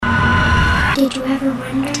Did you ever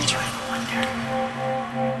wonder?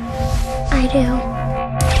 I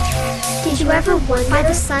do. Did you ever wonder why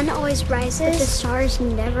the sun always rises, but the stars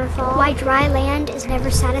never fall? Why dry land is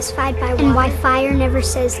never satisfied by water? And why fire never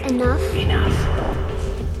says enough?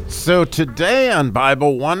 So today on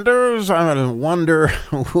Bible Wonders, I'm going to wonder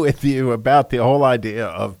with you about the whole idea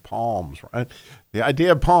of palms, right? The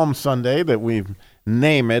idea of Palm Sunday, that we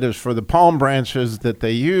name it, is for the palm branches that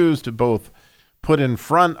they used to both put in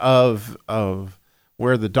front of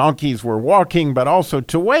where the donkeys were walking, but also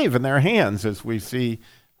to wave in their hands. As we see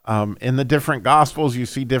in the different Gospels, you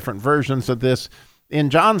see different versions of this. In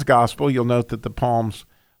John's Gospel, you'll note that the palms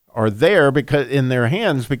are there because in their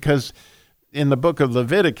hands, because in the book of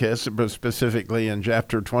Leviticus, but specifically in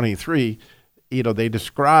chapter 23, they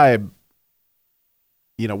describe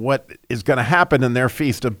what is going to happen in their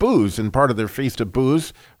Feast of Boughs. And part of their Feast of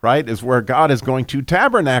Boughs, right, is where God is going to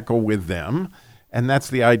tabernacle with them. And that's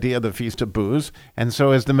the idea of the Feast of Boughs. And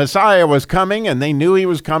so as the Messiah was coming, and they knew he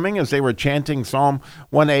was coming as they were chanting Psalm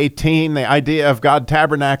 118, the idea of God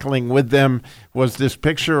tabernacling with them was this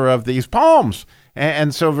picture of these palms.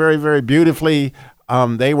 And so very, very beautifully,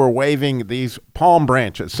 they were waving these palm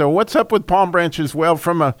branches. So what's up with palm branches? Well,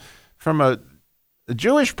 from a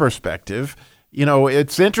Jewish perspective,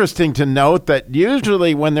 it's interesting to note that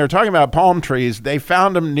usually when they're talking about palm trees, they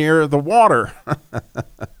found them near the water.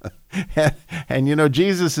 And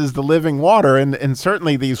Jesus is the living water, and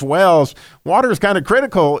certainly these wells, water is kind of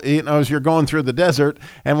critical, as you're going through the desert.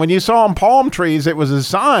 And when you saw palm trees, it was a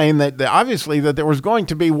sign that obviously that there was going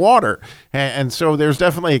to be water. And so there's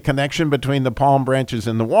definitely a connection between the palm branches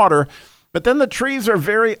and the water. But then the trees are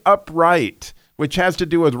very upright, which has to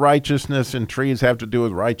do with righteousness, and trees have to do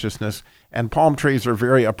with righteousness. And palm trees are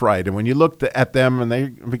very upright. And when you look at them, and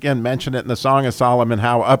they again mention it in the Song of Solomon,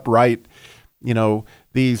 how upright,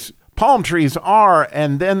 these palm trees are.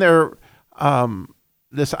 And then they're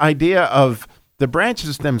this idea of the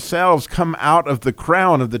branches themselves come out of the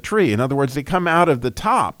crown of the tree. In other words, they come out of the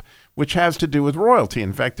top, which has to do with royalty.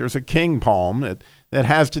 In fact, there's a king palm that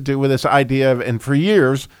has to do with this idea of, and for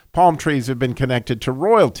years, palm trees have been connected to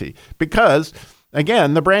royalty because,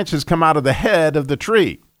 again, the branches come out of the head of the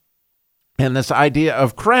tree. And this idea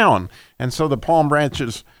of crown. And so the palm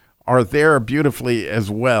branches are there beautifully as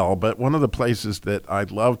well. But one of the places that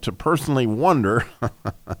I'd love to personally wonder,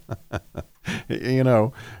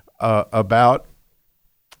 about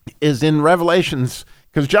is in Revelations,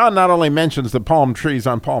 because John not only mentions the palm trees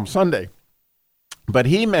on Palm Sunday, but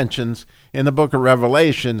he mentions in the book of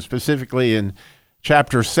Revelation, specifically in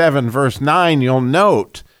chapter 7, verse 9, you'll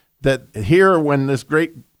note that here when this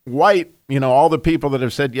great white, all the people that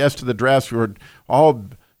have said yes to the dress, who are all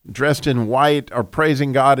dressed in white, are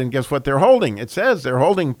praising God, and guess what they're holding? It says they're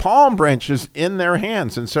holding palm branches in their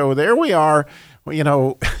hands. And so there we are,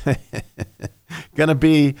 going to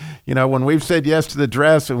be, when we've said yes to the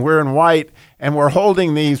dress and we're in white and we're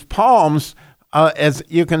holding these palms, as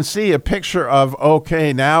you can see, a picture of,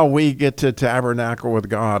 okay, now we get to tabernacle with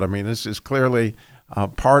God. I mean, this is clearly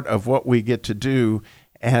part of what we get to do.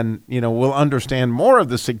 And, we'll understand more of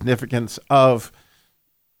the significance of,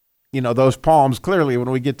 those palms clearly when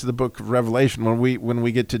we get to the book of Revelation, when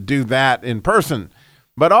we get to do that in person.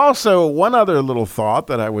 But also one other little thought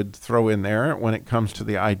that I would throw in there when it comes to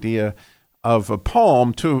the idea of a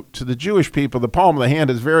palm to the Jewish people. The palm of the hand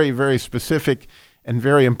is very, very specific and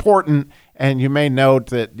very important. And you may note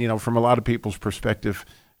that, from a lot of people's perspective,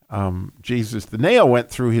 Jesus, the nail went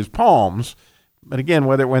through his palms. But again,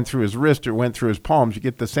 whether it went through his wrist or went through his palms, you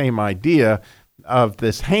get the same idea of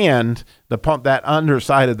this hand, that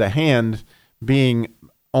underside of the hand being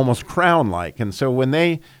almost crown-like. And so when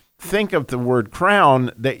they think of the word crown,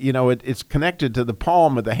 that it's connected to the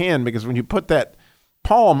palm of the hand, because when you put that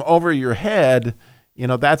palm over your head,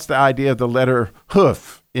 that's the idea of the letter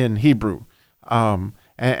hoof in Hebrew.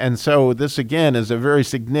 And so this, again, is a very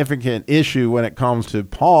significant issue when it comes to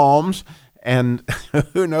palms. And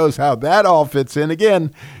who knows how that all fits in.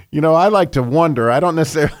 Again, I like to wonder. I don't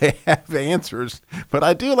necessarily have answers, but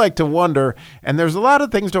I do like to wonder. And there's a lot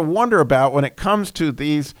of things to wonder about when it comes to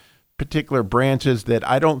these particular branches that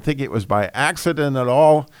I don't think it was by accident at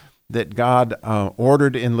all that God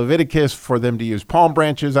ordered in Leviticus for them to use palm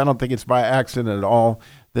branches. I don't think it's by accident at all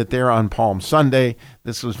that they're on Palm Sunday.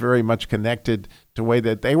 This was very much connected to the way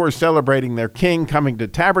that they were celebrating their king coming to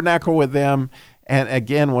tabernacle with them. And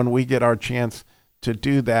again, when we get our chance to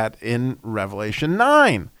do that in Revelation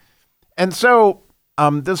 9. And so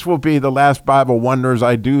this will be the last Bible Wonders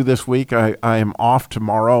I do this week. I am off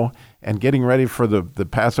tomorrow and getting ready for the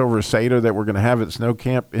Passover Seder that we're going to have at Snow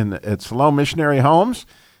Camp at Siloam Missionary Homes.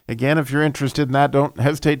 Again, if you're interested in that, don't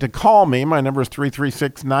hesitate to call me. My number is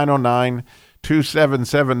 336-909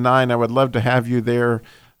 2779. I would love to have you there.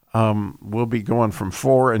 We'll be going from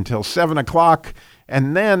 4 until 7 o'clock.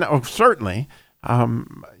 And then, certainly,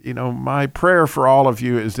 my prayer for all of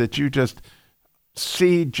you is that you just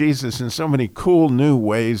see Jesus in so many cool new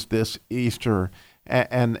ways this Easter,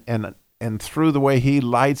 and through the way he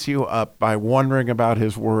lights you up by wondering about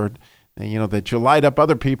his word, and, that you light up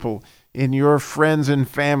other people in your friends and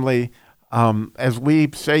family as we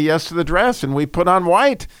say yes to the dress and we put on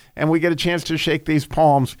white and we get a chance to shake these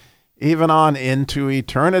palms even on into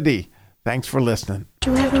eternity. Thanks for listening.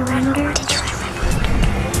 Do you ever wonder? Did you ever wonder?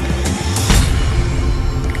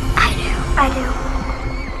 I do.